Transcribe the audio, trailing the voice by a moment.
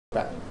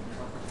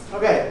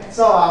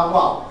So,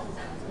 well,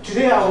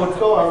 today I would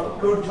go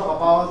to talk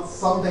about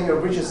something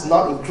which is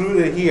not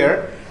included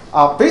here.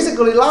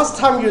 Basically, last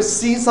time you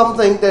see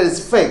something that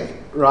is fake,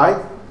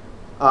 right?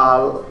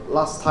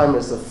 Last time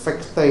is the fake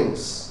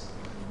things.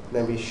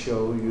 Let me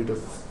show you the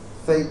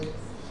fake.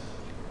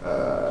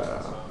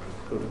 Go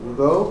to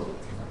Google.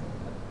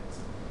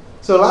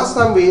 So last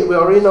time we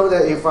already know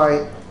that if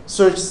I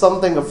search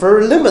something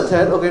very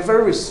limited, okay,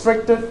 very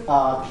restricted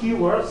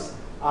keywords,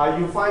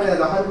 you find that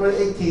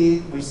 180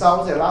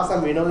 results. And last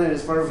time we know that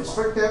it's very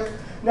restrictive.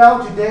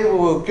 Now today we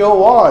will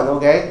go on,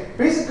 okay?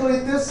 Basically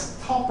this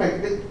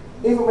topic, the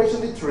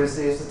information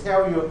literacy, is to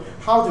tell you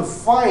how to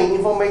find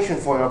information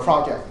for your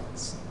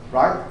projects,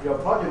 right? Your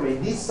project may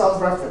need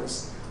some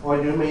reference,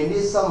 or you may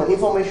need some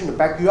information to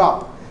back you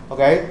up,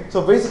 okay?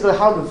 So basically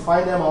how to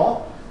find them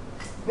all.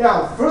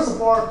 Now, first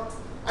of all,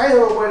 I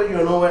don't know whether you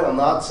know it or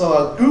not,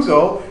 so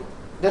Google,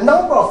 the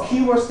number of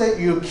keywords that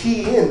you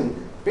key in,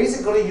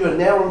 basically you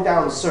narrow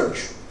down the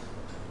search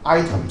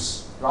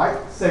items, right?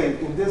 Say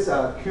in this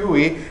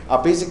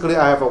QE, basically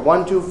I have a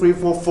 1, 2, 3,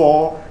 4,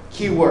 4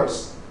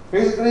 keywords.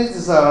 Basically,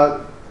 this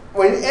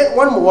when you add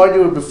one more,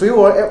 you will be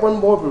fewer. Add one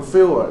more, will be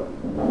fewer.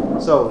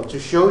 So to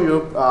show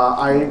you,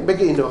 I make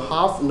it into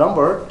half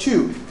number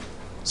 2.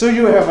 So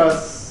you have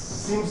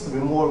seems to be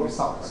more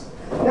results.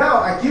 Now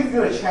I give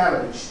you a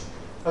challenge.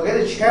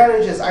 Okay, the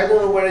challenge is I don't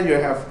know whether you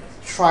have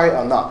tried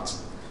or not.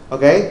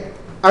 Okay,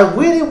 I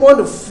really want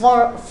to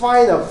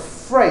find a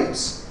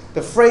phrase.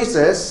 The phrase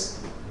is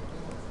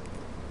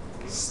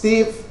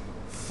Steve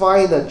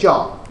find a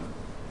job.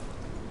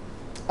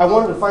 I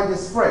want to find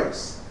this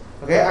phrase.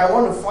 Okay, I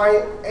want to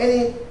find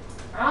any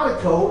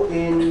article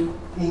in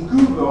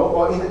Google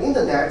or in the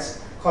internet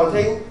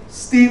containing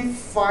Steve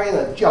find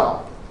a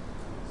job.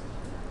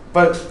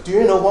 But do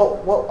you know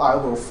what I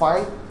will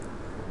find?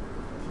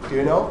 Do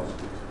you know?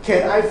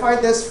 Can I find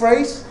this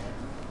phrase?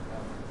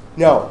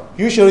 No.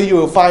 Usually you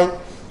will find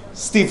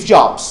Steve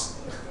Jobs.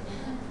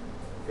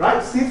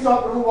 Right? Steve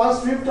Jobs, one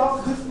Steve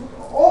Jobs,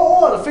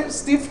 all the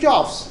Steve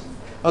Jobs.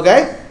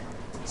 Okay?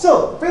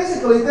 So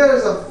basically there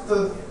is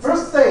the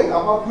first thing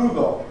about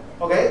Google.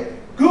 Okay?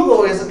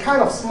 Google is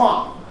kind of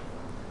smart.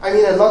 I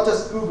mean not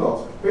just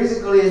Google.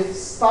 Basically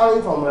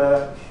starting from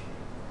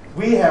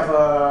we have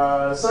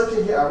a search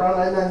engine around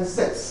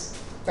 1996.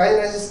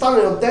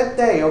 Starting on that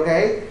day,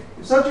 okay?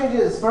 Search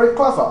engine is very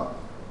clever.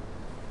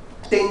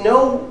 They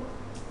know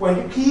when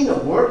you key in a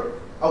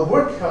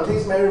word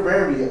contains many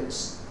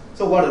variants.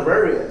 So what are the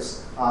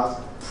variants?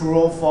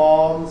 Plural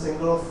form,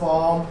 singular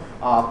form,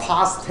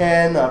 past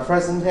tense,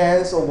 present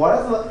tense, or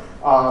whatever.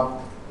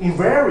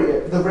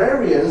 The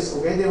variants,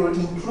 okay, they will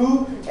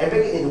include and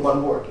make it into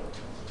one word.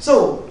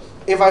 So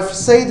if I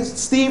say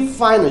Steve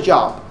find a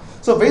job,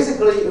 so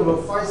basically it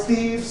will find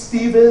Steve,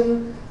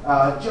 Steven,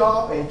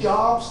 job, and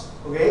jobs.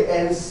 Okay,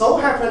 and it so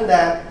happened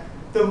that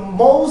the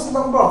most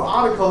number of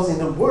articles in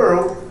the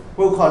world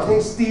will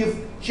contain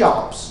Steve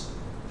Jobs,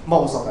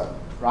 most of them,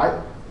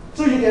 right?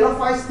 So you cannot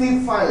find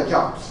Steve find a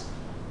jobs,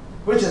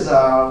 which is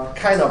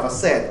kind of a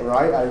sad,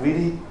 right? I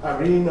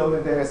really know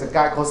that there is a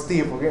guy called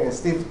Steve, okay, and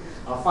Steve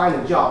find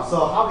a job.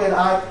 So how can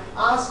I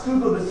ask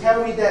Google to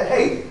tell me that,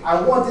 hey, I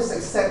want this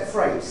exact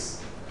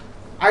phrase.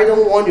 I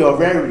don't want your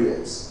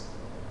variants.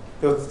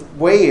 The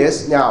way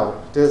is,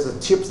 now, there's a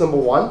tip number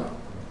 1,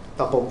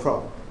 double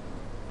pro.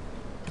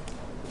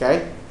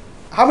 Okay?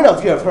 How many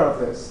of you have heard of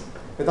this?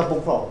 The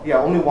double pro? Yeah,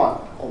 only one.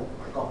 Oh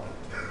my god.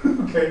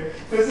 Okay,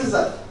 this is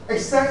an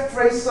exact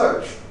phrase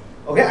search.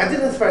 Okay, I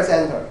didn't press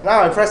enter.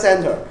 Now I press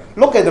enter.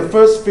 Look at the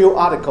first few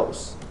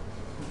articles.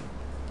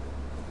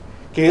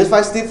 Can you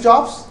find Steve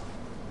Jobs?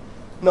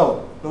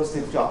 No, no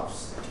Steve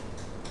Jobs.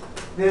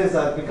 There's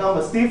become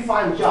a Steve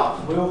find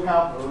jobs. We'll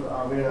have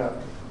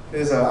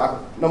there's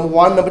number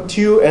 1, number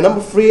 2, and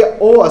number 3.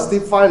 All are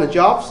Steve find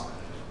jobs.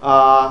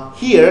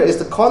 Here is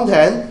the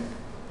content.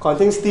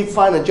 Contains Steve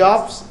find a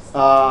jobs.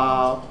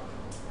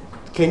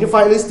 Can you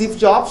find any Steve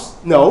Jobs?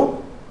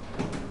 No.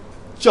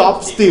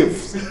 Job Steve.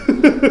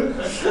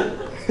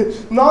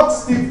 Not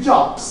Steve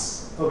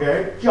Jobs.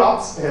 Okay.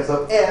 Jobs has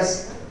an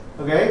S.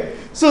 Okay.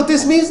 So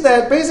this means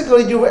that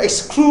basically you will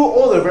exclude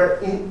all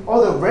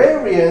the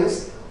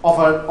variants of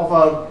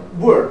a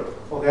word.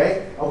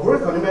 Okay. A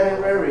word containing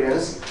many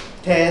variants,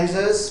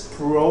 tenses,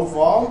 plural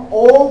form,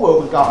 all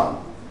will be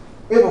gone.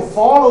 It will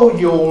follow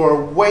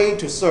your way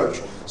to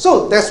search.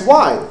 So that's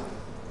why,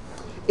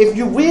 if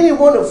you really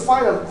want to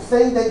find a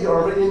thing that you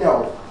already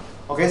know,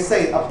 okay,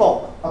 say a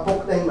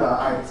book name,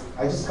 I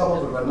just come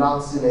up with a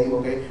Nazi name,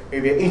 okay,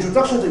 maybe an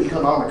Introduction to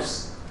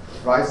Economics,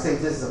 right? Say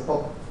this is a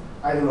book.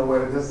 I don't know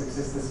whether this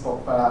exists, this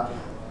book, but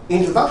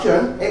Introduction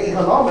and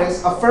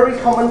Economics are very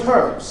common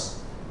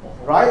terms,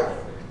 right?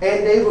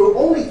 And they will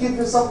only give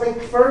you something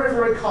very,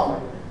 very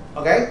common,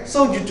 okay?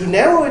 So to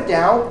narrow it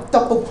down,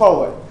 double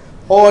pro it.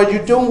 Or you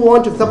don't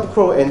want to double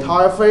pro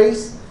entire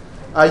phrase.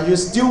 You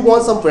still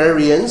want some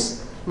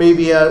variance.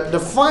 Maybe the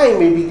find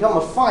may become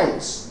a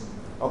finds.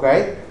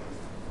 Okay?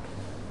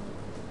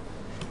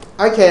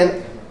 I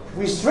can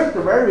restrict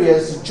the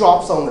variance to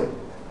jobs only.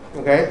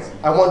 Okay?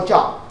 I want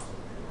job.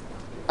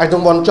 I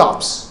don't want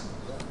jobs.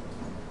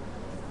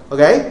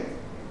 Okay?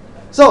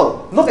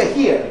 So look at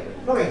here.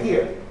 Look at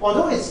here.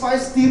 Although it's by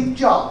Steve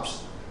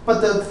Jobs,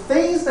 but the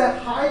things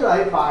that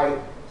highlight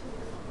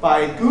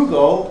by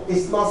Google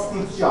is not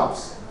Steve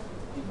Jobs.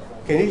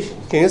 Can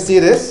you see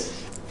this?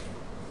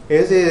 Can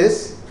you see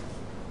this?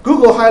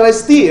 Google highlights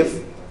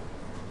Steve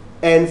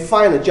and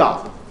find a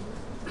job.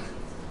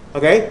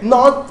 Okay?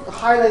 Not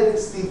highlighting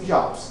Steve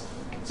Jobs.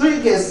 So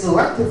you can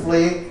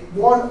selectively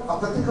want a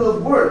particular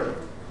word.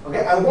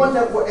 Okay? I want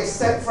that word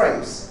except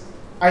phrase.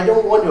 I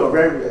don't want your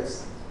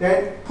variables.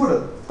 Then put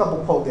a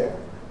double quote there.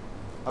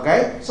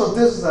 Okay? So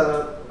this is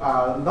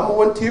number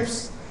one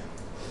tips.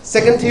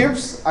 Second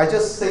tips, I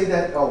just say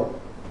that,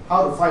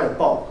 how to find a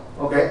bug.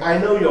 Okay? I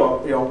know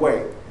your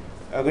way.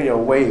 Your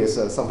way is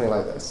something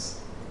like this.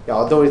 Yeah,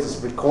 although it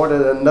is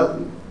recorded, and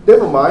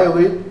never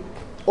mind,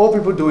 all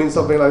people doing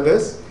something like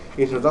this.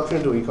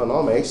 Introduction to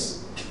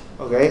economics.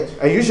 Okay?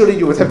 And usually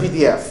you will have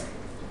PDF.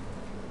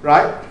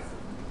 Right?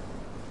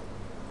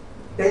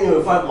 Then you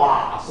will find,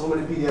 wow, so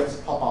many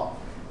PDFs pop up.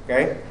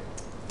 Okay?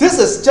 This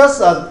is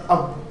just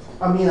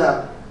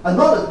another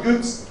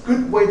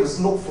good way to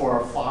look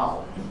for a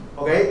file.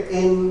 Okay?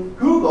 In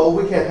Google,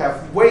 we can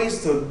have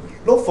ways to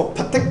look for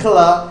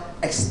particular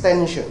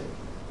extension.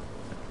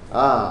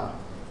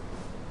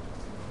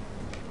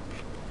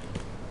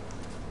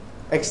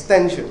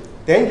 Extension.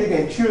 Then you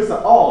can choose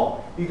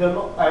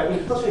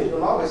introduction to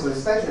economics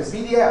extension is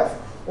PDF.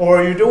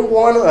 Or you don't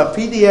want a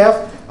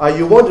PDF,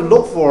 you want to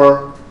look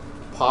for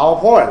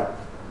PowerPoint.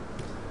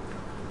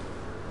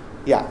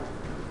 Yeah.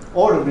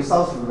 All the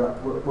results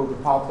will be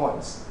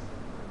PowerPoints.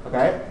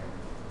 Okay?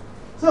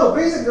 So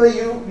basically,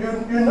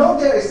 you know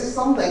there is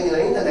something in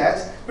the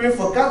internet, but you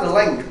forgot the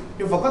link,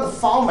 you forgot the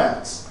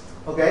formats.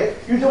 Okay?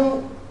 You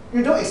don't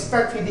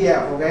expect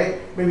PDF. Okay?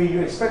 Maybe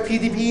you expect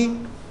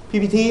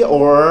PPT,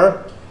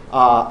 or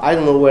I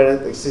don't know whether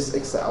it exists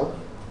Excel.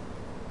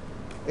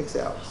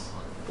 Excel.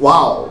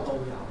 Wow.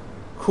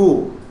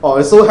 Cool. Oh,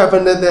 it so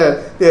happened that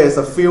there is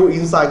a field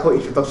inside called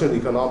Introduction to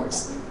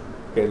Economics.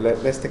 Okay,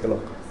 let's take a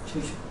look.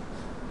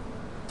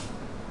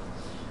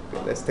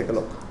 Okay, let's take a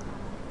look.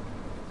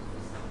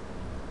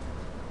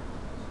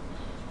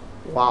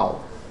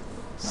 Wow.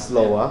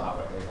 Slower.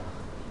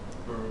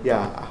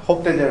 Yeah, I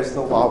hope that there is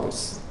no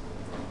vowels.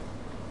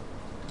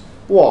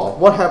 Wow,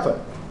 what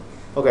happened?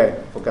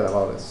 Okay, forget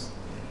about this.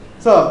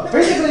 So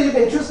basically you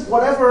can choose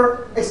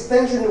whatever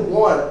extension you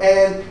want,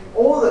 and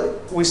all the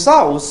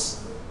results,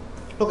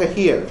 look at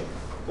here.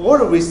 All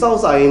the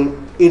results are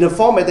in the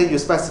format that you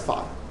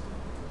specify.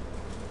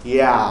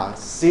 Yeah,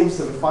 seems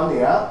to be funny,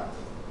 huh?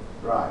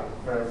 Right,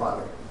 very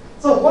funny.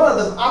 So what are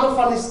the other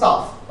funny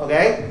stuff,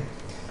 okay?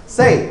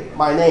 Say,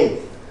 my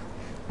name.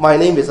 My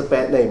name is a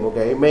bad name,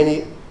 okay?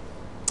 Many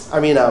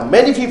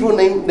people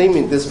name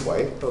it this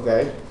way,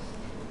 okay?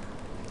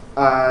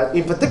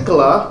 In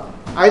particular,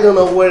 I don't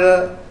know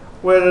whether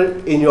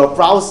in your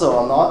browser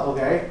or not,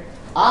 okay?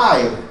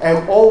 I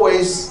am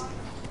always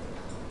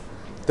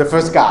the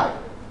first guy.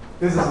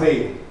 This is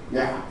me,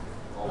 yeah.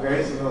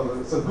 Okay,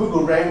 so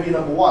Google ranked me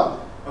number one.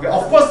 Okay,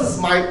 of course this is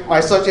my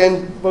search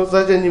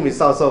engine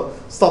result, so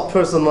stop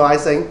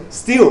personalizing.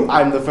 Still,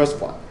 I'm the first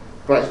one.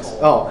 Great.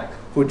 Oh,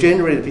 who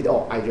generated it?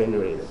 Oh, I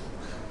generated it.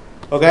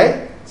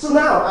 Okay, so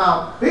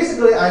now,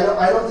 basically I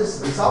know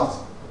this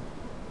result,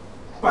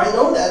 but I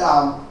know that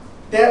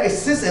there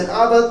exists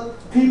another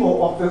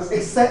people of the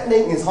exact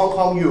name is Hong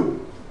Kong U.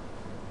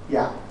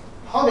 Yeah,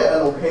 how they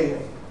allocate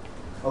it?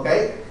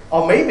 Okay,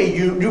 or maybe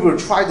you will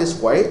try this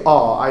way.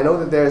 Oh, I know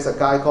that there is a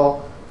guy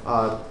called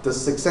the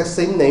exact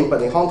same name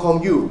but in Hong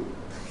Kong U.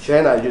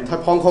 Then you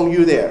type Hong Kong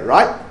U there,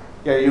 right?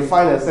 Yeah, you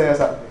find it says,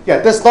 yeah,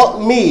 that's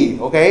not me,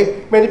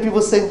 okay? Many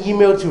people send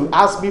email to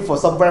ask me for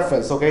some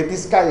reference, okay?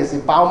 This guy is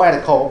in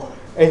biomedical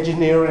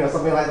engineering or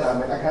something like that. I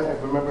mean, I can't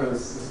remember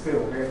this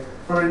field, okay?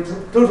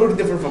 Totally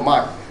different from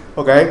mine,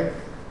 okay?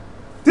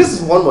 This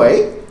is one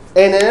way.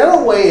 And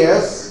another way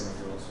is,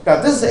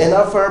 now this is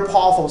another very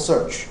powerful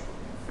search.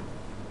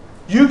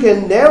 You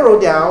can narrow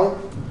down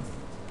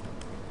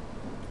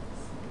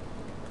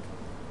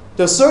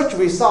the search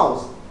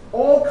results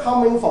all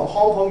coming from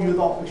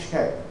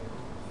hongkongu.hk.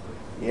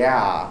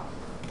 Yeah.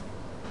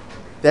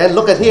 Then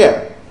look at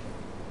here.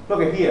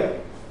 Look at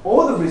here.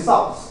 All the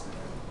results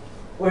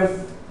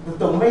with the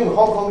domain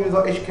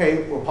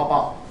hongkongu.hk will pop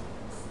up.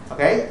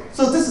 Okay?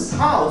 So this is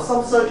how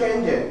some search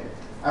engine,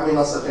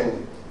 not search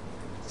engine,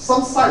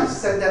 some sites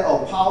said that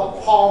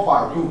powered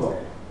by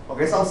Google.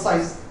 Okay, some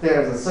sites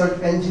there is a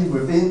search engine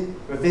within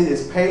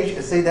this page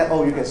and say that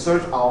you can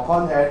search our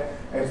content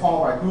and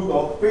powered by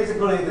Google.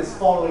 Basically it is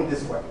following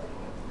this way.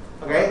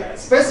 Okay?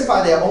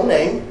 Specify their own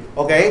name.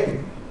 Okay?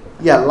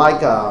 Yeah,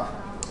 like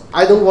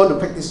I don't want to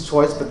pick this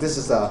choice, but this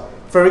is a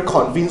very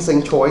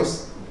convincing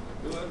choice.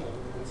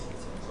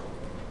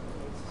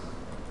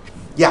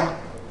 Yeah.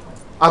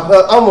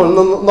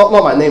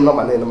 Not my name.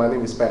 My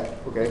name is bad.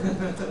 Okay.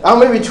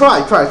 Maybe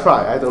try.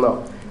 I don't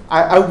know.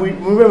 I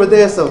remember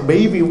there's a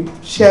maybe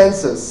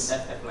chances.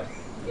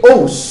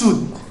 Oh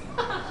shoot.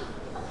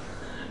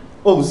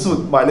 Oh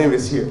shoot. My name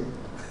is here.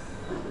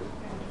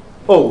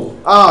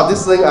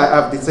 This thing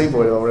I've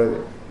disabled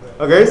already.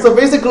 Okay, so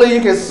basically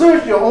you can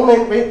search your own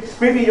name.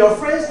 Maybe your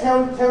friends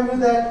tell you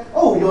that,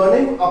 oh, your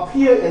name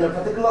appeared in a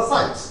particular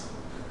site.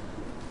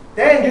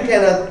 Then you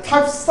can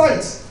type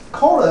site,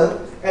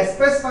 colon, and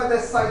specify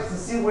that site to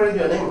see whether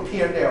your name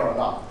appeared there or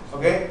not.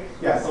 Okay?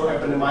 Yeah, so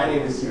happen my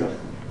name is here.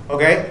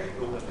 Okay?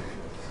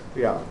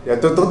 Yeah,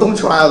 don't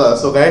try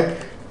others, okay?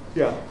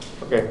 Yeah,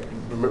 okay.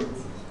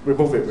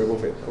 Remove it.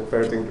 Oh,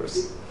 very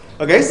dangerous.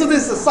 Okay, so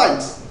this is a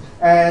site.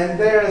 And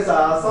there is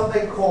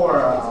something called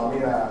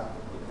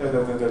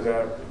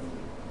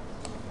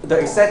the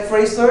exact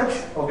phrase search,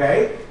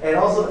 okay, and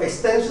also the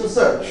extension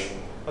search.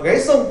 Okay,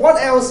 so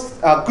what else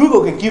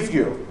Google can give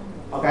you?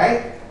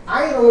 Okay,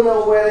 I don't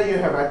know whether you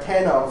have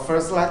attended our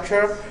first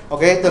lecture.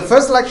 Okay, the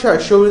first lecture I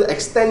showed you the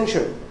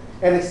extension,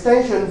 an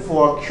extension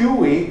for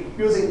QE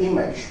using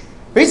image.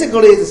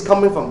 Basically, it is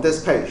coming from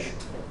this page.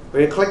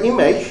 When you click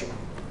image,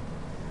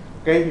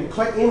 okay, you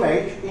click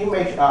image,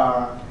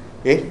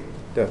 okay,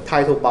 the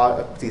title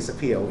bar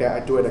disappear. Okay, I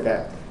do it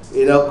again.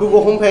 You know,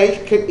 Google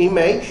homepage, click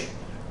image.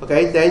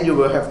 Okay, then you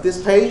will have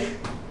this page.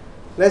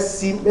 Let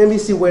me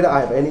see whether I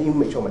have any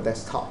image on my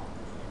desktop.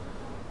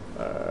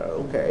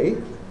 Okay,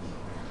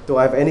 do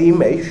I have any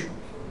image?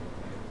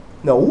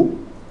 No.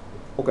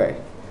 Okay,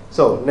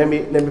 so let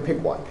me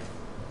pick one.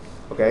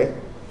 Okay,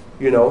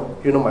 you know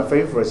my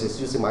favorite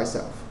is using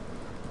myself.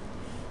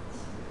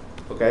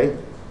 Okay,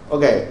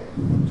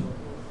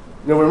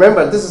 Now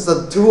remember, this is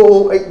a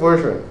 208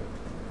 version.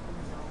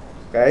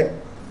 Okay,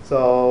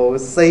 so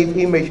save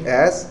image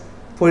as,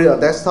 put it on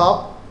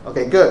desktop.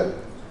 Okay, good.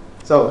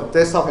 So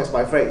desktop has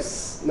my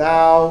face.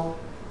 Now,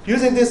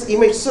 using this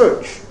image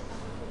search.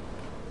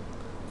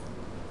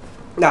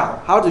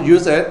 Now, how to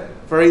use it?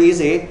 Very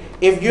easy.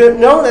 If you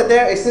know that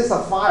there exists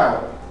a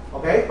file,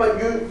 okay, but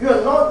you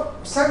are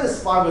not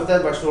satisfied with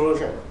that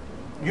resolution,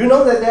 you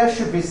know that there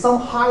should be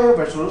some higher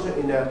resolution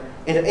in the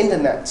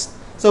internet.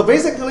 So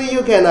basically,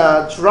 you can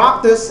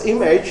drop this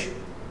image,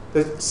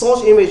 the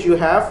source image you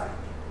have,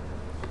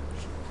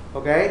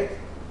 okay,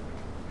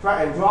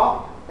 drag and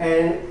drop,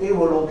 and it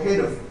will locate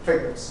the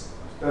figures,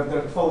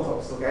 the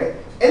photos, okay.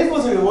 Any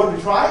photo you want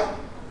to try,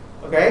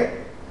 okay.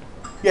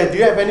 Yeah, do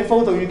you have any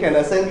photo? You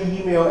can send me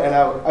email, and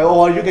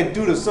or you can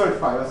do the search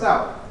by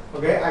yourself.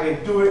 Okay, I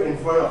can do it in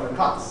front of the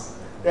class.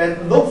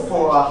 Then look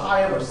for a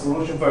higher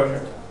resolution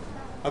version.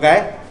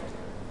 Okay.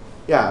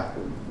 Yeah,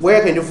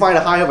 where can you find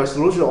a higher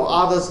resolution or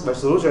other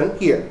resolution?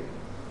 Here.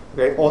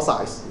 Okay, all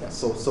size. Yeah,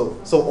 so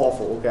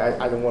awful. Okay,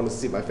 I don't want to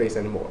see my face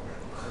anymore.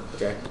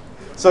 Okay,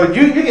 so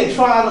you can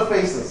try other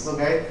faces.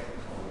 Okay,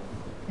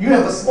 you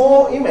have a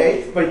small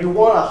image, but you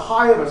want a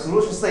higher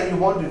resolution. Say you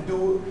want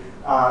to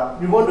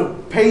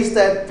paste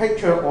that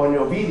picture on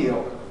your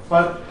video,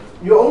 but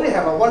you only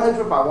have a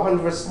 100 by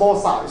 100 small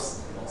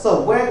size.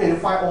 So where can you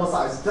find all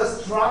size?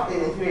 Just drop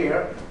it into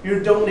here.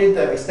 You don't need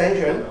the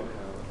extension.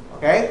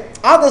 Okay.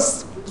 Other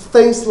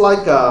things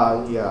like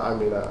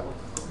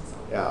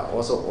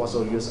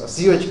also use a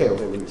CHK.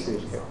 Okay, maybe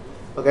CHK.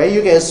 Okay,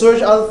 you can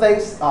search other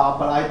things,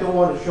 but I don't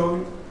want to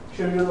show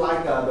you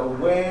like the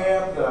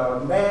web, the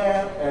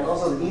map, and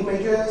also the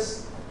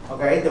images.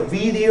 Okay, the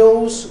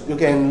videos, you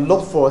can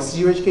look for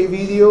CHK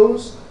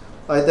videos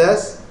like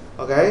this.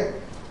 Okay,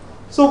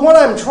 so what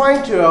I'm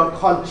trying to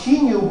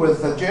continue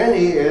with the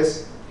journey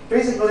is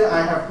basically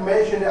I have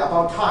mentioned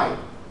about time,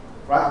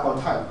 right?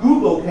 About time.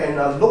 Google can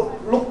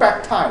look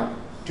back time.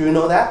 Do you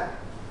know that?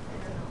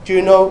 Do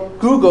you know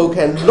Google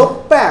can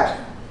look back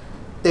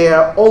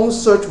their own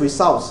search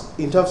results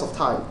in terms of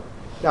time?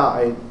 Now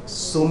I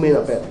zoom in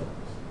a bit.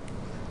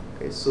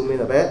 Okay, zoom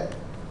in a bit,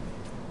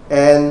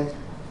 and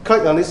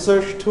click on these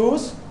search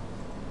tools.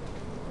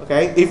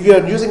 Okay, if you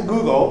are using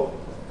Google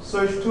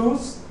search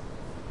tools,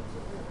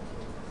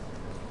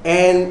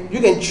 and you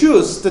can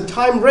choose the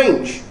time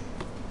range.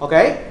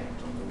 Okay,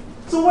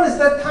 so what is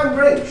that time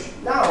range?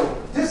 Now,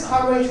 this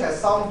time range has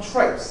some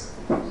traits.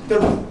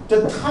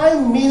 The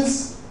time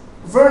means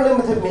very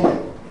limited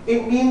meaning.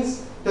 It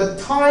means the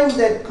time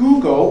that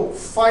Google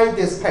find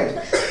this page.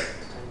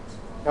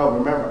 Now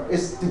remember,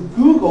 it's the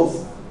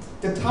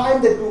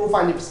time that Google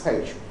find this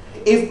page.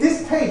 If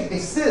this page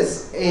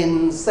exists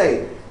in,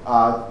 say,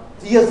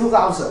 year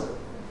 2000,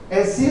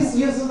 and since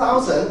year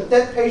 2000,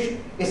 that page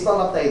is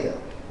not updated,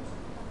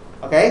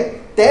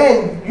 okay,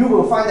 then you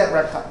will find that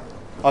record,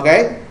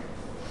 okay?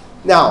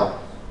 Now,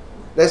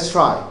 let's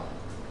try.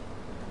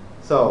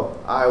 So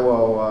I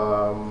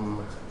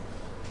will,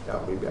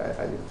 maybe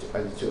I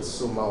need to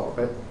zoom out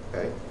a bit,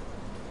 okay?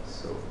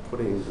 So put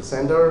it in the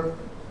center,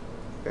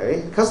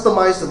 okay?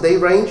 Customize the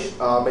date range.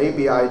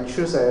 Maybe I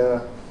choose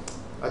to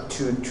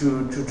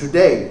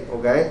today,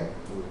 okay?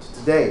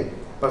 Today,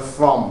 but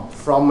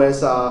from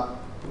is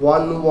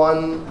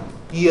 1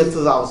 year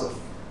 2000,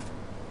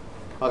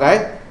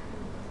 okay?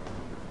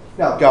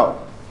 Now go.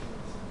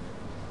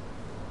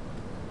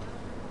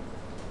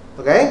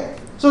 Okay,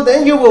 so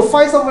then you will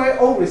find some very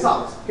old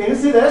results. Can you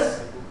see this?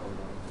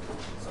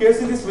 Can you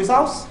see these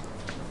results?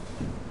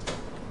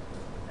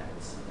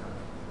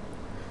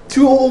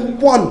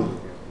 201.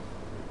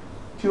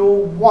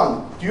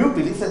 201. Do you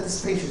believe that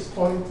this page is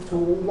pointing to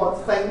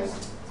 201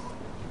 things?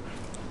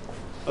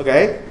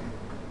 Okay.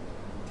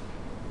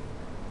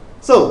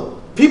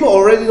 So people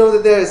already know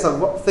that there is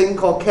a thing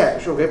called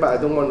cache, okay, but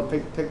I don't want to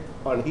pick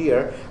on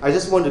here. I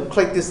just want to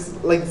click this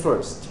link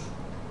first.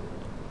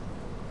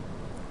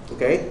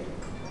 Okay,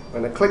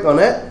 when I click on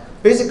it,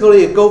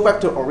 basically it goes back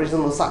to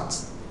original site.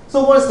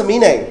 So what is the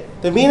meaning?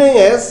 The meaning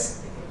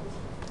is,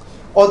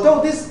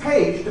 although this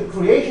page, the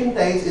creation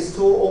date is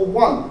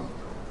 2001,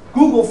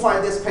 Google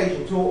find this page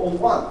in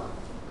 2001,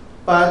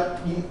 but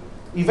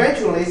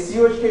eventually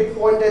CHK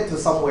pointed to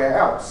somewhere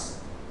else.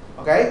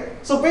 Okay,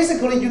 so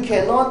basically you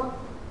cannot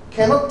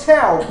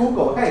tell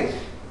Google, hey,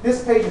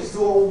 this page is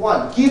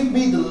 2001. Give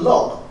me the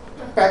log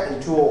back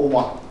in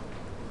 2001.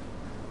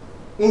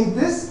 In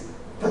this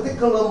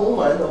particular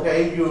moment,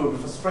 okay, you're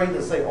frustrated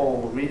to say, oh,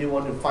 we really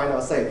want to find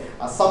out, say,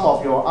 some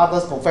of your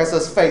other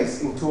professors'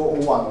 face in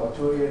 2001 or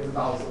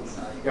 2000.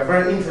 You're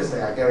very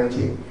interested, I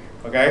guarantee.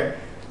 Okay,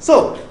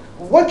 so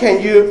what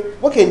can you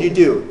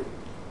do?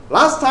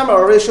 Last time I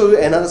already showed you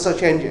another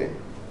search engine,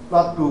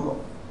 not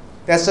Google.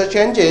 That search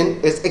engine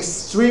is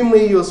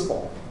extremely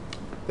useful.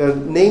 The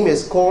name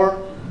is called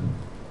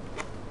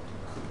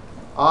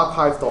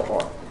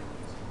archive.org.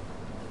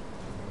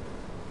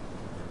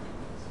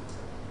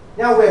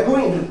 Now we're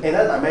going into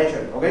another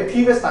dimension. Okay,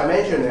 previous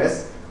dimension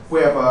is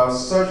we have a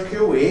search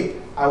query.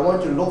 I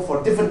want to look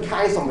for different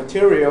kinds of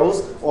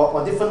materials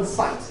or different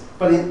sites,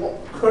 but in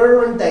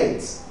current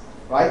dates,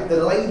 right?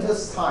 The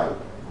latest time.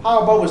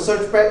 How about we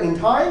search back in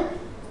time?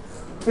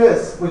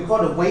 This we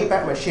call the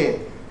Wayback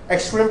Machine.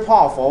 Extremely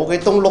powerful. Okay,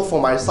 don't look for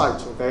my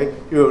site. Okay,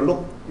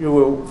 you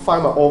will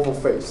find my awful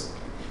face.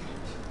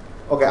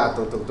 Okay,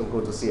 don't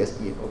go to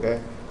CSE. Okay,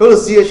 go to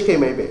CHK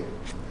maybe.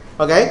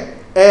 Okay,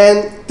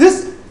 and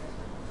this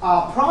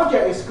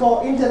project is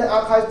called Internet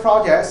Archive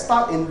Project.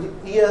 Start in the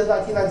year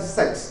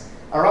 1996,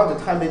 around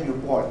the time that you're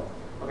born.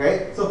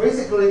 Okay, so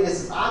basically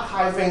it's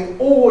archiving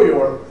all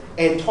your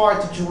entire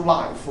digital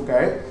life.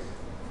 Okay,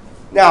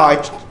 now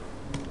I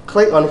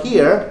click on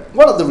here.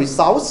 What are the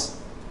results?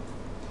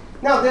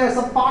 Now there's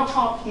a bar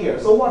chart here.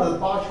 So what is the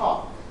bar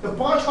chart? The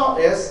bar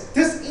chart is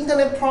this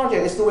internet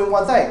project is doing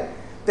one thing.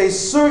 They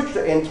search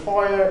the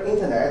entire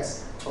internet,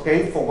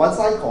 okay, for one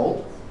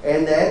cycle,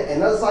 and then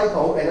another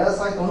cycle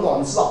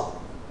non-stop.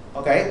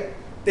 Okay,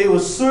 they will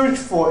search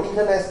for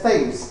internet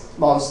things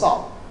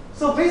non-stop.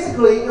 So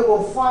basically, it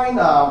will find,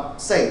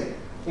 say,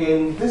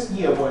 in this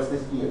year, what is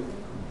this year?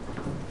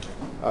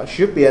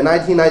 Should be a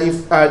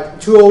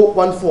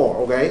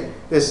 2014. Okay,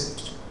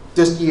 this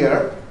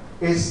year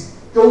is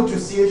go to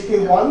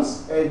CHK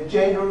once,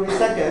 January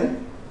 2nd,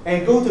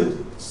 and go to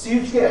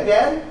CHK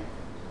again,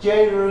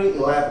 January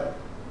 11th.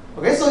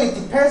 Okay, so it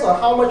depends on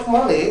how much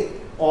money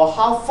or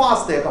how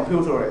fast their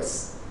computer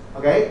is.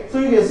 Okay, so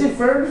you can see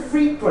very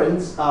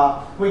frequent,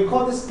 we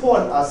call this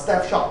point a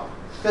snapshot.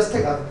 Just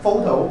take a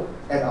photo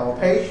at our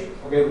page,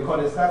 okay, we call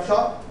it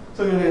snapshot.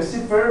 So you can see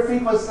very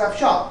frequent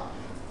snapshot.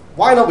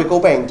 Why not we go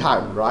back in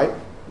time, right?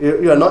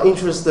 You are not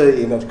interested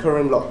in the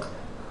current look.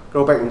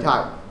 Go back in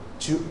time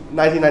to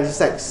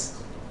 1996.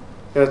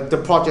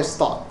 The project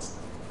starts.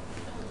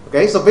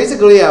 Okay, so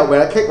basically when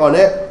I click on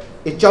it,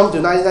 it jumped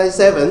to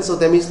 1997, so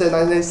that means that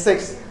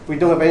 1996 we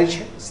don't have any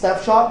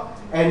snapshot.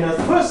 And the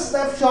first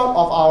snapshot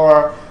of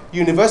our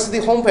university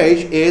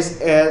homepage is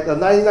at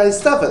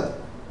 1997.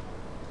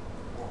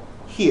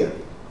 Here.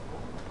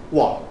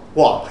 Wow,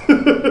 wow.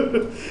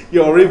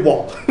 You already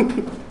wow.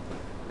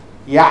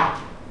 Yeah.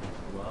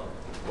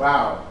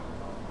 Wow.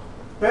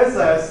 This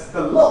is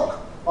the look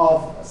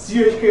of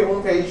CHK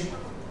homepage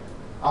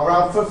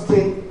around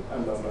 15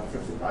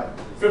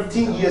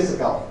 years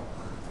ago.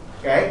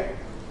 Okay?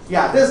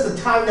 Yeah, this is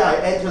the time that I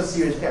entered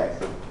CHK.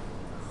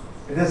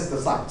 This is the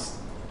site.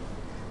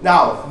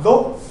 Now,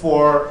 look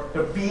for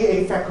the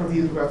BA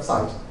faculty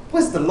website.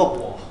 What's the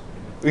look?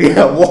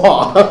 Yeah,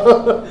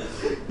 wow.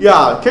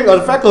 Yeah, click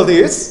on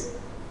faculties.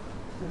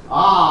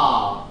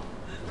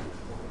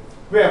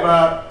 We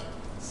have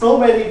so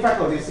many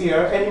faculties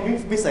here. Any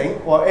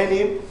missing or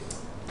any,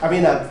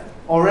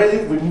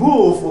 already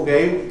removed,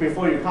 okay,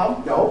 before you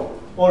come? No.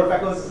 All the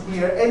faculties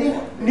here. Any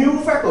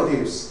new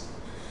faculties?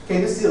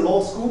 Can you see the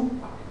law school?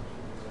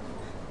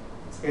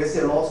 Can you see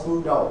the law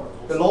school? No.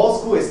 The law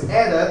school is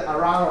added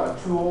around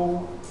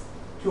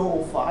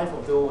 2005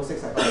 or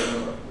 2006, I can't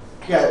remember.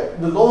 Yeah,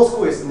 the law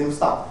school is new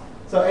stuff.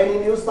 So any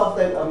new stuff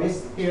that I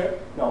missed here?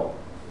 No.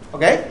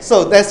 Okay,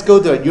 so let's go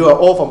to, you are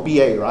all from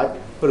BA, right?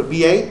 Go to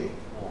BA.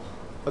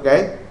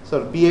 Okay, so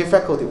the BA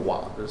faculty,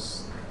 wow,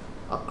 this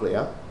ugly,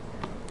 huh?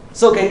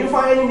 So can you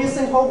find any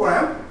missing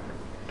program?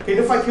 Can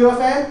you find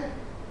QFN?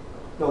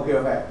 No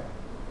QFN.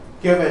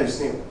 QFN is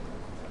new.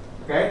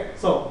 Okay,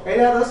 so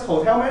any others?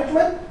 Hotel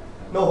management?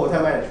 No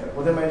hotel management.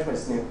 Hotel management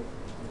is new.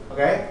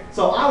 Okay,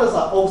 so others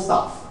are old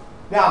stuff.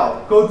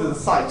 Now go to the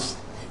site.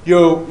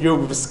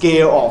 You'll be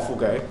scared off.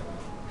 Okay.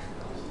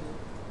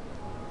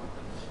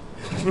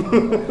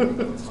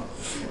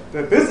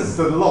 This is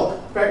the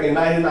look back in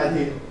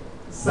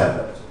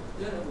 1997.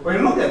 When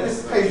you look at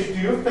this page, do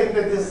you think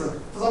that this is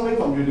something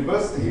from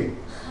university?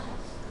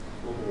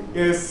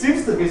 It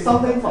seems to be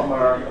something from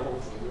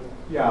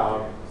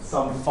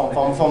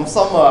from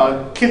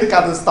some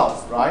kindergarten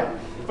stuff, right?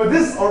 But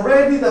this is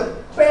already the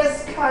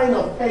best kind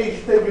of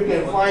page that you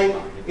can find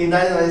in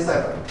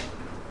 1997.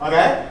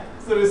 Okay?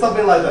 So it's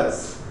something like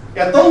this.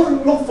 Yeah,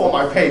 don't look for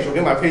my page,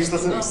 okay? My page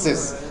doesn't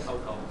exist.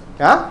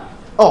 Yeah?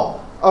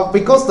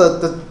 Because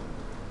the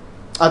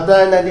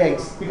 1998,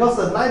 because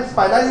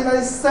by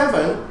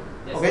 1997,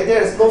 okay,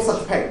 there is no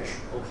such page.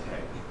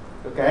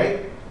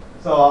 Okay?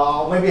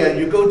 So maybe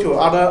you go to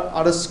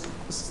other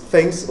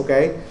things,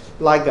 okay?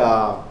 Like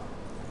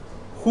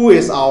who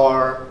is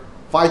our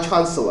vice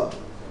chancellor?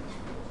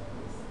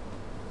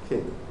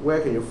 Okay, where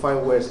can you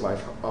find where is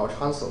our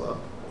chancellor?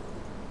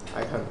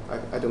 I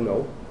don't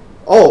know.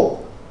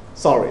 Oh,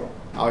 sorry,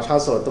 our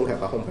chancellor don't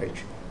have a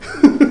homepage.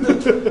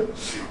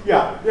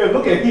 yeah,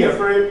 look at here,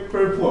 very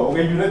poor.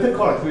 Okay, United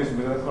College, who is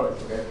United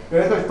College? Okay,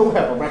 United College don't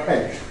have a web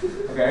page.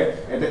 Okay,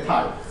 at that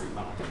time.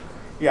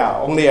 Yeah,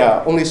 only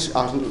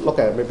look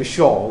at maybe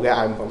Shaw. Okay,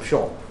 I'm from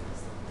Shaw.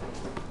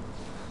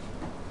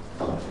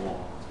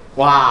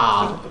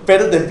 Wow,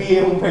 better than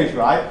BA homepage,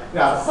 right?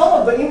 Yeah, some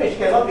of the image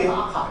cannot be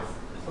archived.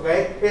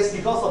 Okay, it's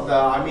because of the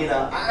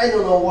I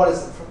don't know what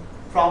is the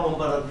problem,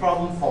 but the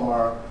problem from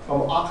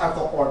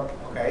archive.org.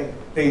 Okay,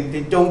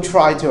 they don't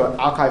try to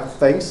archive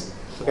things.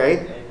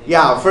 Okay,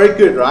 yeah, very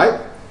good, right?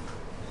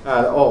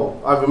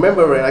 I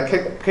remember when I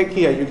click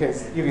here, you can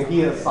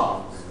hear the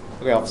sound.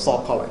 Okay, of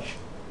Shaw College.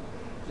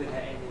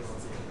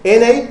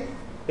 NA,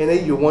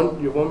 you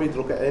want me to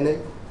look at NA?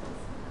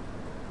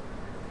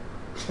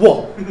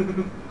 What?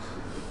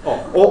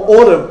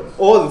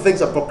 all the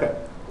things are broken.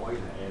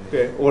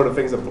 Okay, all the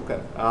things are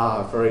broken.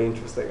 Very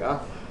interesting.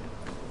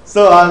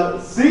 So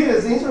see,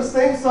 it's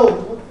interesting. So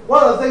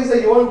what are the things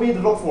that you want me to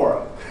look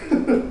for?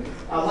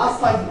 Last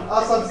time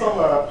some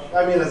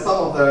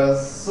of the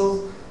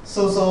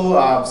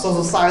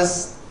social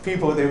science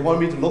people, they want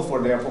me to look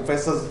for their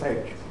professor's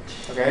page.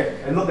 Okay,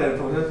 and look at the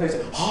professor's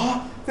page.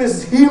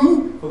 This is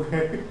him.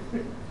 Okay.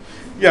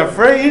 Yeah,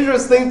 very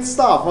interesting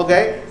stuff.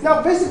 Okay.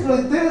 Now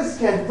basically, this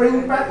can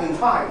bring back in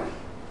time.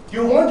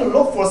 You want to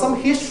look for some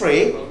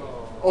history,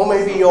 or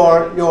maybe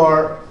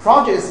your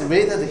project is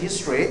related to the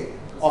history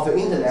of the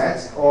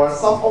internet or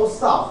some old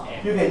stuff.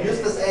 You can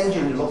use this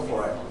engine to look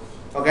for it.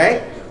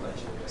 Okay.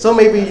 So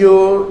maybe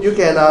you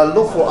can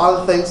look for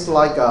other things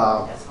like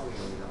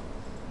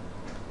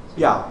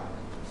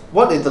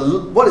what is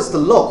the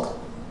look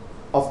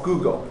of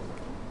Google?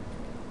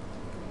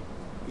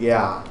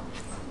 Yeah.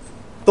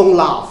 Don't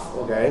laugh.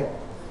 Okay.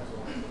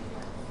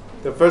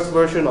 The first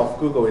version of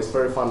Google is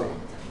very funny.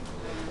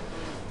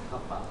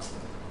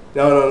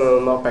 No,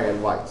 not black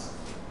and white.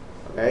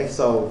 Okay,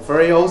 so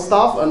very old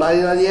stuff,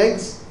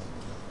 1998.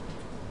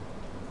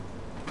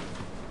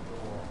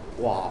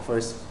 Wow,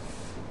 first,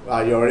 you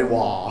already,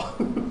 wow.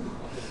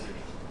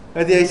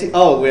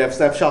 1980, we have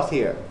snapshot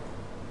here.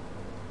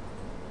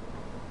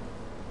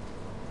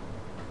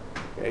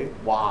 Okay,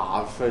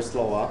 wow, very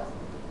slow,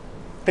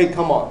 Hey,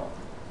 come on,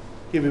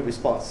 give me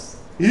response.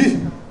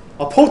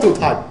 A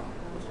prototype.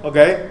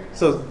 Okay,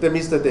 so that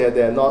means that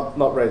they are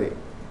not ready.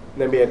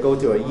 Let me go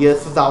to a year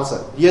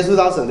 2000. Year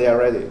 2000, they are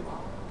ready.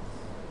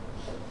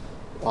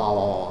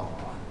 Wow.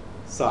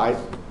 So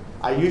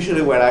I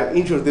usually, when I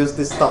introduce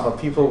this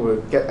stuff, people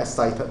will get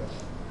excited.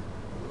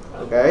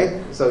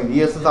 Okay, so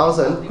year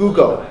 2000,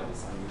 Google.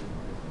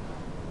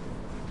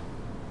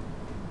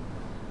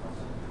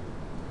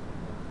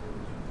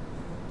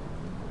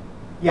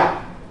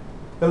 Yeah,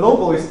 the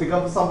logo is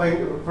become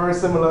something very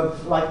similar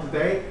like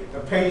today.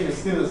 The page is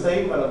still the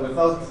same, but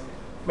without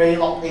many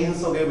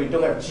logins. Okay, we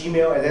don't have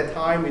Gmail at that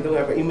time. We don't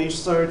have image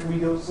search,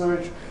 video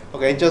search.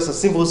 Okay, just a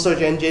simple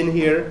search engine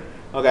here.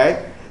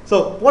 Okay,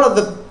 so what are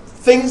the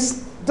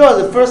things? Those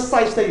are the first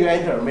sites that you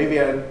enter. Maybe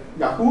a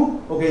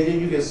Yahoo. Okay, then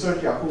you can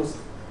search Yahoo's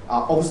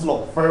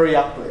Oslo very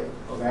ugly.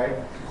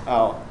 Okay.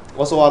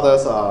 Also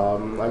others.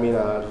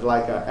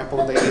 Like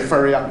Apple Daily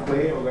very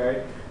ugly.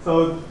 Okay.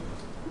 So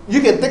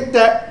you can dig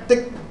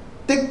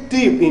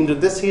deep into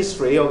this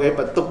history. Okay,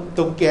 but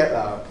don't get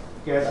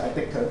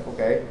addicted.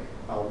 Okay.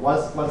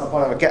 Once upon a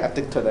time I get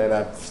addicted and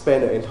I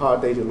spend the entire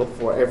day to look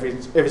for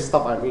every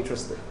stuff I'm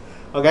interested.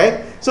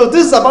 Okay, so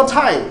this is about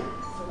time.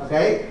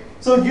 Okay,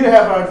 so you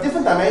have a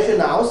different dimension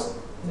now.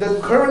 The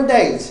current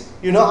date,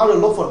 you know how to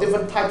look for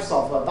different types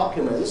of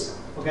documents.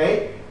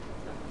 Okay,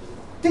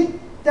 dig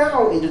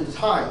down into the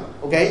time.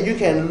 Okay, you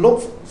can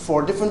look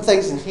for different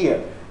things in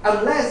here.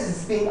 Unless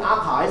it's being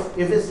archived.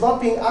 If it's not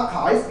being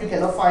archived, you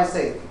cannot find,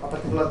 say, a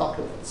particular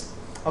document.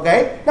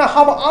 Okay, now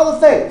how about other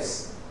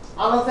things?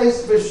 Other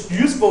things which is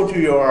useful to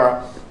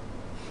your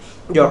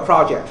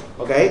project,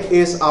 okay,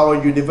 is our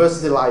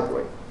university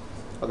library.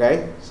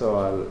 Okay, so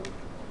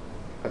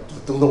I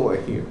don't know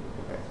where here.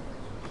 Okay,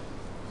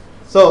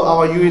 so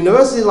our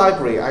university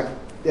library,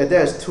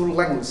 there's two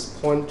links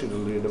point to the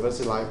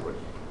university library.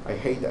 I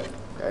hate that.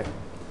 Okay.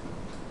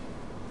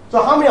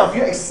 So how many of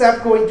you,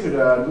 except going to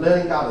the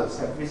learning gardens,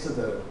 have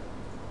visited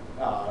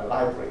the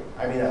library?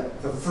 I mean,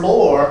 the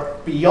floor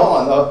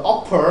beyond,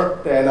 upper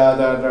than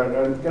the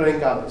learning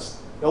gardens.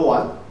 No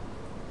one.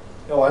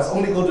 It's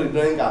only go to the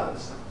learning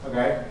gardens.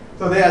 Okay.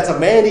 So there's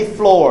many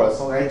floors.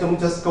 Okay. Don't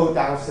just go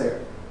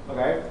downstairs.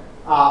 Okay.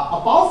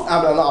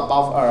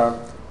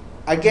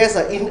 I guess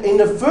in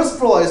the first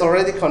floor it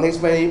already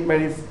contains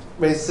many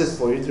seats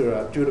for you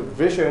to do the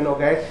revision.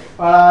 Okay,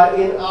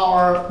 in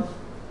our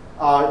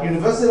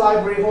university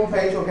library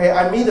homepage. Okay,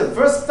 I mean the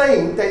first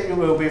thing that you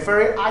will be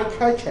very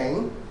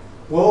eye-catching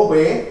will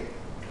be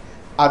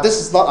this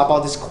is not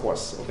about this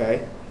course.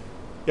 Okay,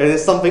 it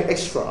is something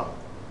extra.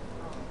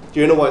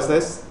 Do you know what is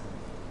this?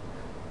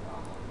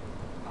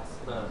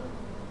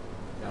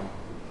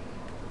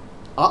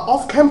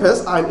 Off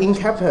campus, I'm in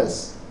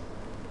campus.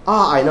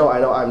 I know.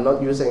 I'm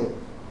not using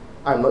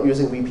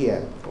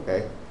VPN.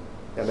 Okay,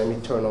 and let me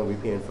turn on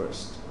VPN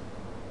first.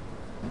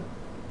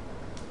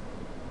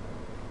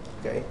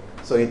 Okay,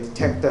 so it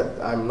detected that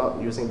I'm not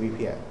using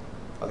VPN.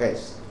 Okay,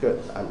 good.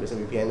 I'm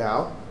using VPN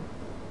now.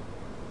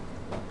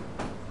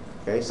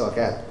 Okay, so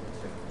again,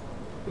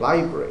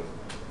 library.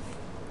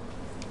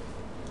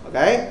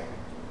 Okay,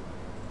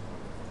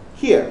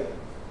 here,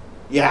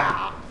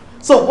 yeah.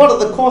 So what are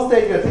the courses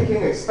that you're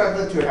taking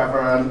expected to have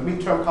a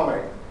midterm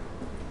coming?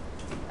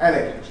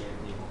 Any?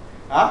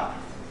 Huh?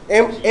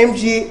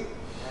 MGET.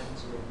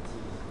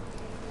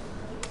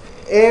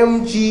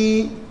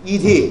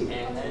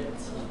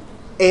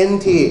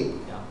 NT.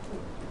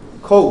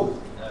 Code.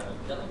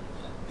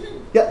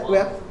 Yeah,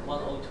 where?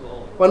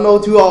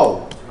 1020.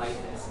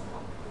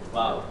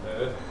 Wow.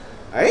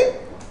 Eh?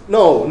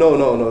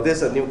 No. This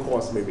is a new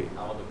course maybe. I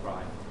want to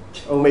cry.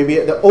 Or maybe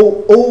the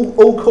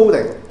old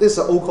coding. This is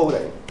old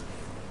coding.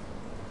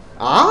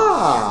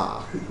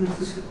 Ah.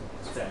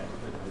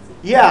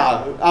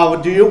 Yeah.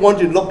 Do you want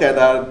to look at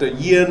the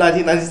year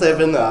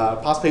 1997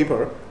 past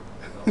paper?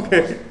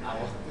 Okay.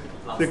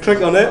 You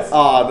click on it.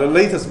 The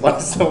latest one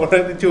is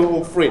already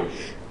 203.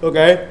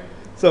 Okay.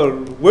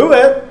 So with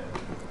it,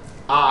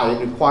 I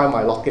require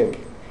my login.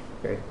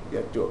 Okay.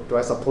 Yeah. Do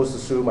I supposed to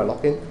show my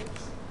login?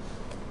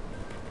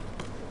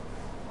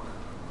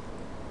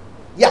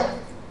 Yeah.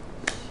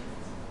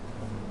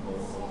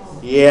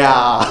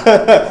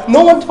 Yeah.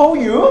 No one told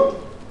you?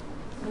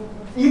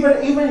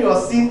 Even your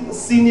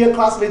senior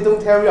classmates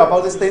don't tell you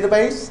about this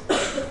database?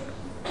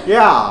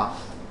 Yeah.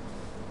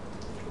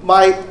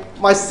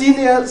 My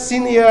senior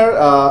since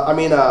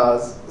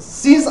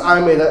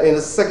I'm in a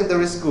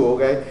secondary school,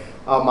 okay,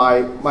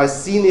 my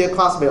senior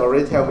classmate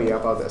already tell me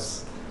about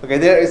this. Okay,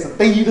 there is a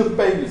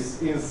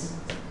database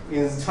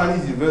in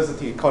Chinese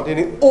university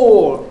containing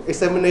all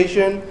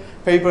examination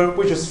paper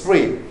which is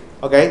free.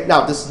 Okay,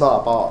 now this is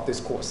not about this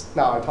course.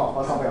 Now I talk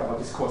about something about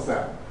this course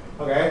now.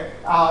 Okay,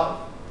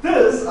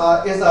 this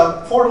is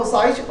a portal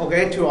site.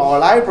 Okay, to our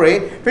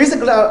library.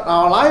 Basically,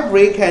 our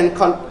library can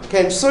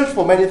search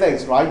for many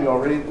things, right? You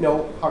already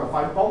know how to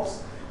find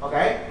books.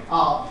 Okay.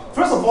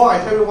 First of all, I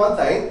tell you one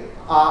thing.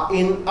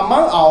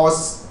 Among our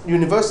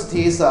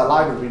universities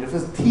library,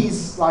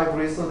 universities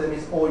library, so that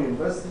means all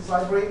universities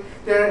library,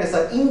 there is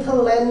an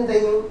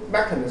interlending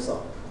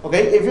mechanism.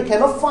 Okay, if you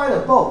cannot find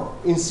a book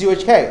in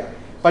CUHK,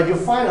 but you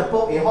find a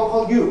book in Hong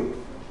Kong U,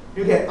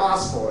 you can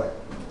ask for it.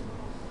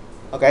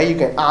 Okay, you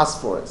can ask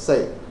for it.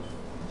 Say,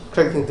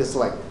 clicking this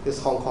link, this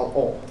Hong Kong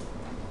O.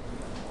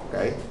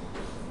 Okay.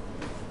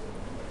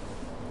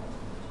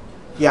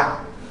 Yeah.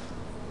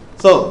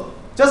 So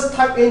just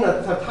type in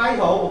the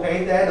title.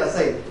 Okay, then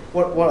say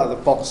what are the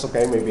books.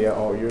 Okay, maybe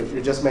or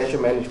you just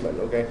mention management.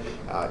 Okay,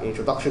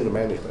 introduction to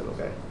management.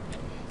 Okay,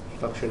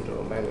 introduction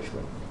to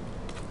management.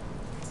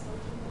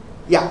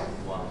 Yeah.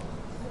 Wow.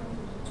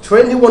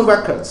 21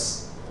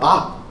 records.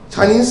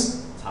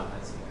 Chinese.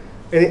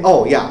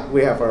 Oh yeah,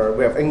 we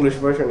have English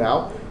version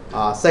now.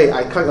 Say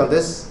I click on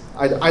this.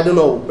 I don't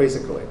know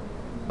basically.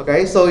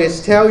 Okay, so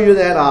it's tell you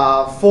that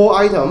 4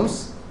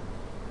 items.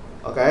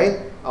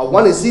 Okay,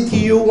 one is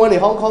CTU, one is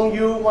Hong Kong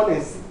U, one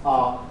is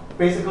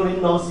basically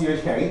no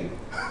CHK.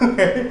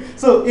 Okay,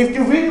 so if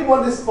you really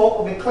want this book,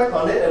 okay, click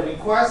on it and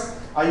request.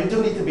 You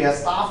don't need to be a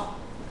staff.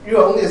 You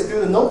are only a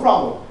student, no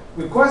problem.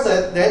 Request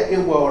it, then it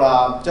will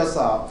just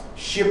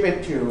ship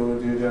it to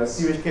the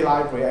CHK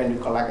library and you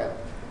collect it.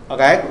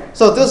 Okay,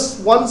 so this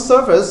one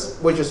service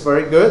which is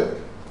very good.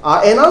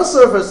 Another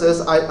service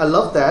is I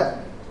love that.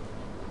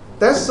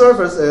 That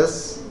service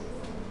is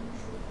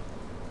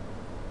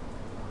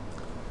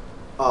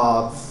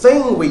a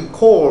thing we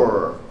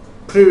call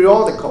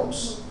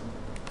periodicals.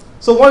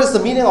 So what is the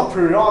meaning of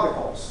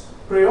periodicals?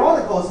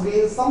 Periodicals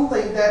means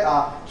something that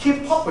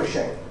keep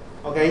publishing.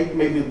 Okay,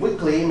 maybe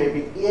weekly,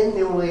 maybe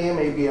annually,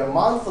 maybe a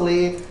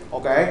monthly.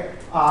 Okay,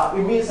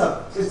 it means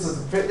it's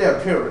a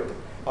period.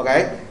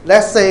 Okay,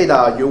 let's say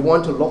that you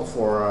want to look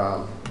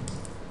for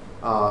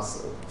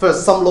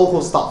first some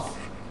local stuff.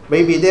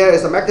 Maybe there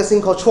is a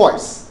magazine called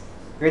Choice.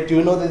 Okay, do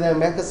you know that there's a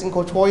magazine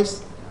called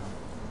Choice?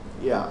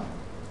 Yeah.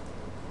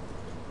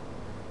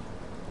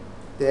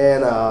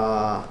 Then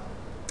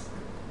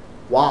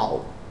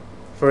wow,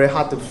 very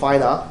hard to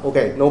find out.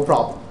 Okay, no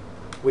problem.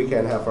 We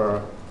can have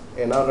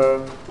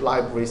another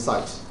library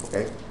site.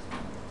 Okay.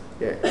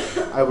 Yeah,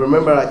 I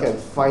remember I can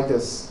find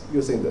this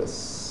using this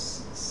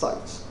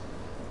site.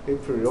 Okay,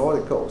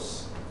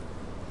 periodicals.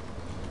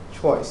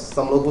 Choice,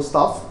 some local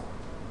stuff.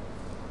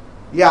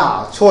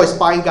 Yeah, Choice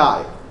buying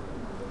guide.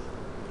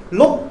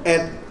 Look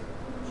at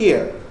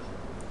here.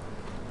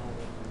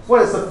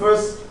 What is the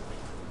first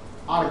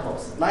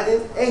articles,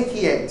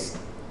 1988.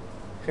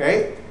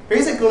 Okay,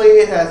 basically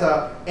it has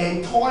an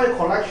entire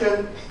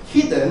collection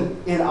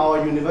hidden in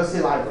our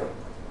university library.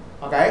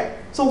 Okay,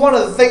 so one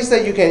of the things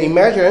that you can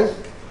imagine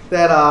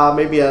that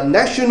maybe a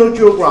National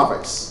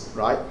Geographics,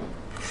 right?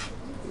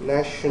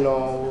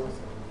 National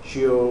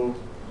Geographics.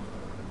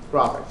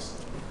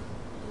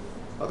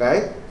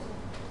 Okay,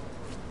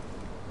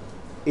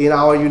 in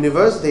our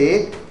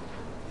university,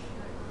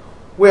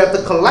 we have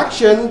the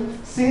collection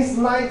since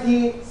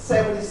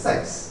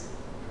 1976.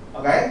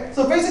 Okay,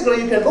 so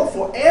basically you can look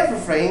for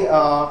everything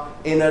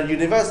in a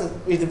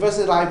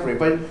university library,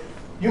 but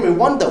you may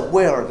wonder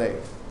where are they?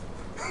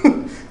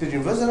 The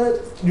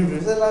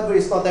university library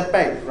is not that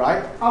big,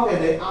 right? How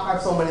can they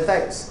archive so many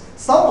things?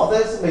 Some of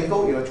this may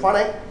go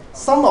electronic.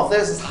 Some of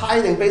this is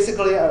hiding.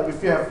 Basically,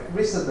 if you have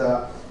visited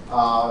the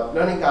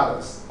learning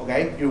gardens,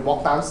 okay, you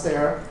walk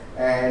downstairs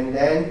and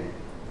then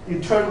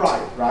you turn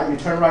right, right? You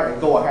turn right and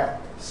go ahead,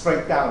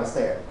 straight down the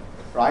stair,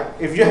 right?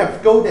 If you have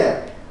to go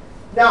there,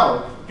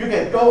 now you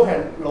can go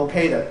and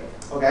locate it,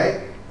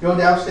 okay? Go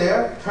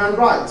downstairs, turn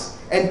right,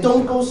 and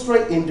don't go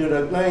straight into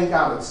the learning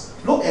gardens.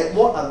 Look at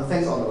what are the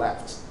things on the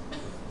left.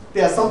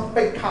 There are some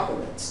big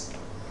cabinets,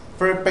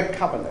 very big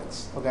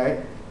cabinets,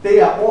 okay? They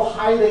are all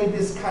hiding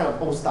this kind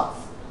of old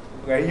stuff,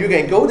 okay? You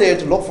can go there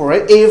to look for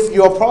it if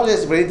your project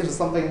is related to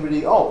something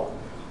really old,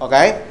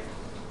 okay?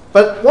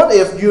 But what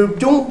if you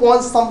don't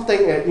want something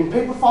in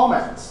paper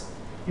format?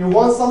 You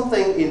want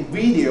something in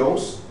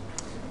videos?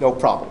 No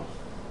problem,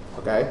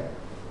 okay?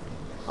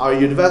 Our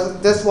university,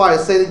 that's why I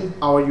say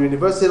our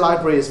university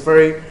library is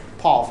very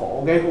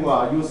powerful, okay? Who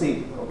are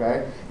UC,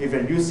 okay? If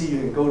you're UC, you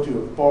can go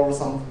to borrow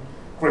some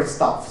great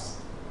stuff.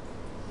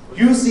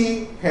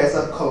 UC has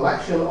a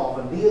collection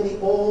of nearly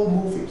all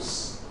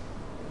movies.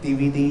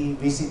 DVD,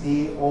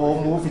 VCD,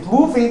 all movies.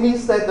 Movie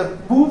means that the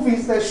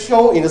movies that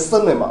show in the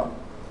cinema,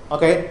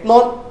 okay?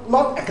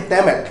 Not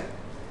academic,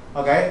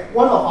 okay?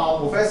 One of our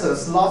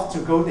professors loves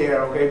to go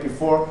there, okay,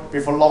 before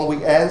long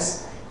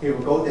weekends. He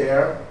will go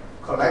there,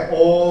 collect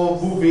all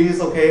movies,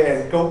 okay,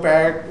 and go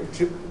back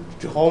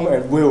to home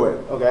and view it,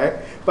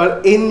 okay?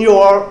 But in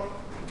your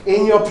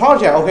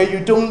project, okay, you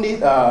don't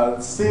need a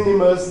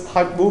cinemas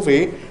type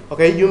movie,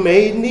 okay? You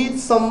may need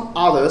some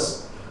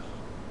others.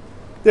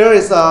 There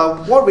is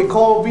what we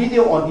call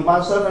video on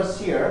demand service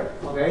here,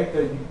 okay?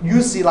 The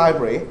UC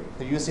library,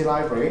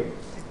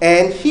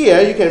 and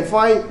here you can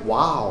find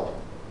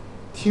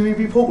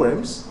TVB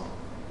programs,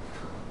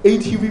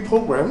 ATV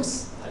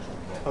programs.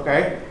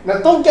 Okay. Now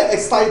don't get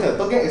excited.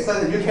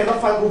 You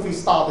cannot find movie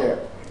star there.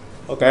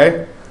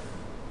 Okay.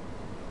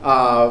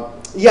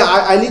 Yeah,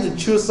 I need to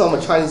choose some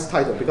Chinese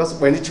title because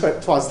when you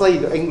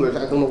translate to English,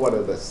 I don't know what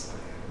it is.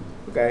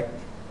 Okay.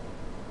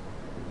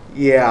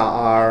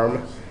 Yeah.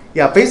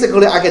 Yeah.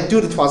 Basically, I can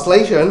do the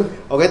translation.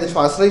 Okay. The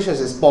translation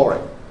is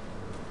boring.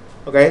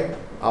 Okay.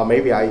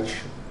 Maybe I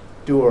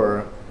do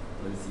a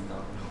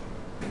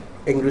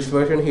English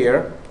version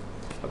here.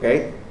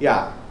 Okay.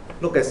 Yeah.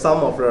 Look at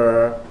some of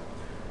the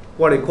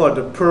what they call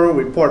the Pearl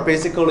report.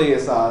 Basically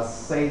is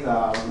say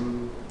a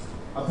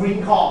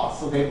green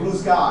cause, okay, blue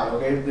sky,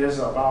 okay. There's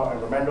about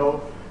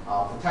environmental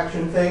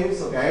protection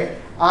things, okay.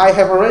 I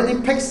have already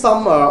picked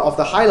some of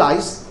the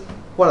highlights.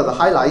 What are the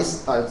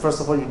highlights? First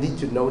of all, you need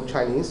to know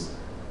Chinese.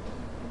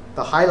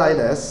 The highlight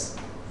is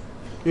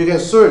you can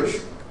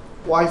search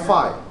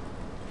Wi-Fi.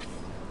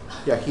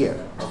 Yeah,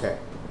 here, okay.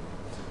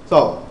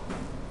 So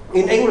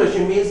in English,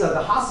 it means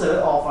the hazard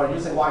of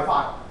using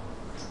Wi-Fi.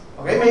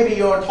 Okay, maybe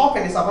your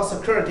topic is about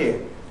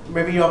security.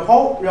 Maybe your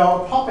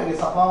topic is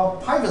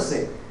about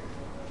privacy.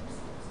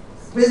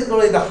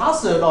 Basically, the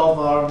hazard of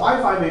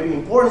Wi-Fi may be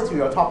important to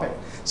your topic.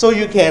 So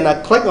you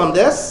can click on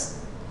this,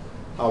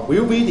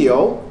 view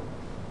video.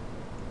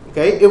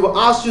 Okay, it will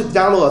ask you to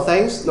download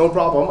things. No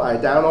problem, I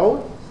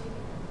download.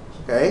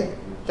 Okay,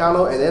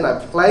 download and then I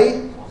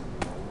play.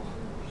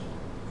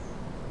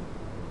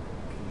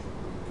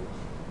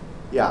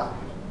 Yeah,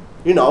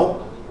 you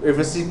know, if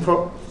you see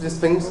these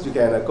things, you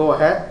can go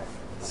ahead,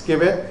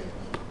 skip it.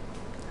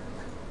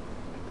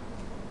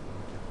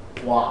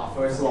 Wow,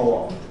 very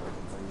slow.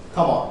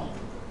 Come on,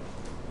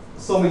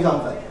 show me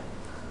something.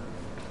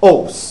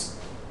 Oops,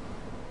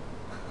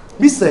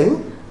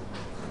 missing.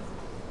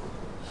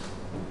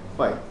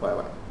 Wait.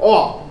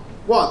 Oh,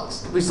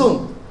 what?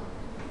 Resume.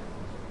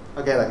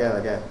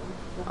 Again.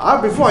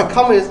 Before I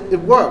come, it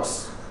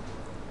works.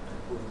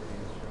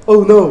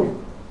 Oh no.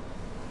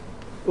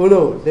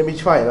 Let me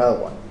try another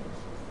one.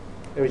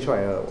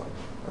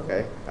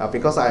 Okay,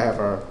 because I have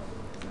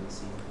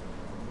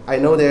I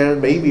know there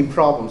may be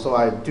problems, so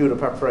I do the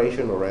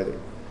preparation already.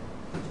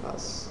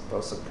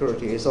 For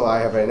security, so I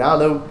have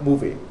another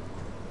movie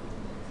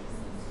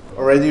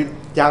already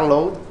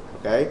download.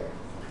 Okay.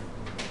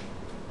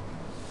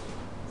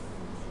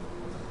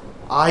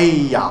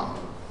 Ayya.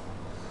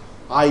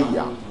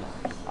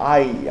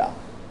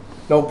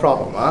 No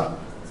problem, huh?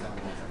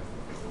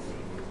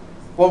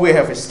 What we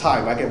have is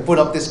time. I can put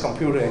up this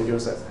computer and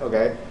use it.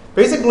 Okay.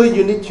 Basically,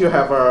 you need to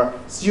have a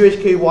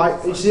CHK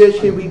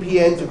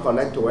VPN to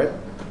connect to it.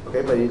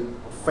 Okay, but it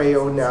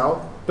failed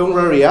now. Don't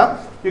worry,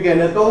 You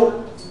can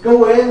go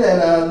go in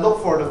and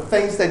look for the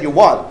things that you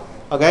want.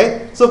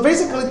 Okay, so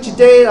basically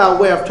today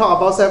we have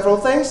talked about several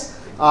things.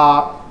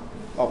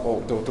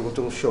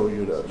 Don't show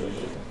you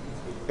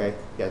okay,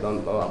 yeah, don't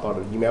about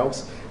the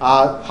emails.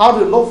 How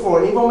to look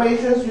for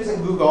information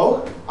using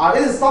Google.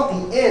 It is not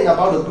the end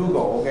about the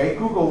Google. Okay,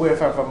 Google will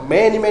have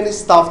many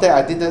stuff that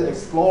I didn't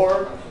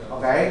explore.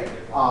 Okay,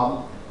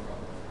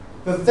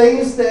 the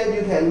things that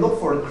you can look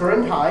for the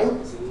current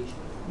time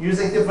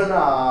using different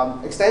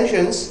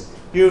extensions,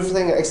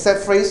 using exact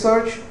phrase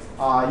search,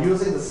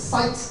 using the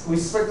sites,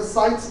 restricted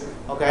sites.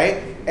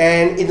 Okay,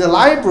 and in the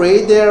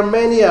library there are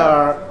many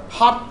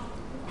hard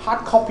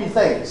copy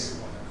things.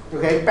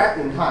 Okay, back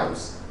in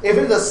times. If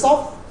it's a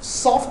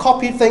soft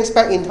copy things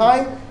back in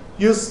time,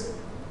 use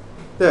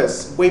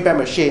this Wayback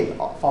Machine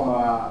from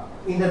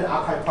Internet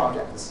Archive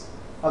projects.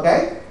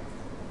 Okay,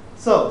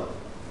 so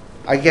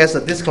I guess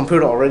that this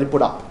computer already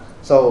put up,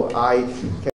 so I can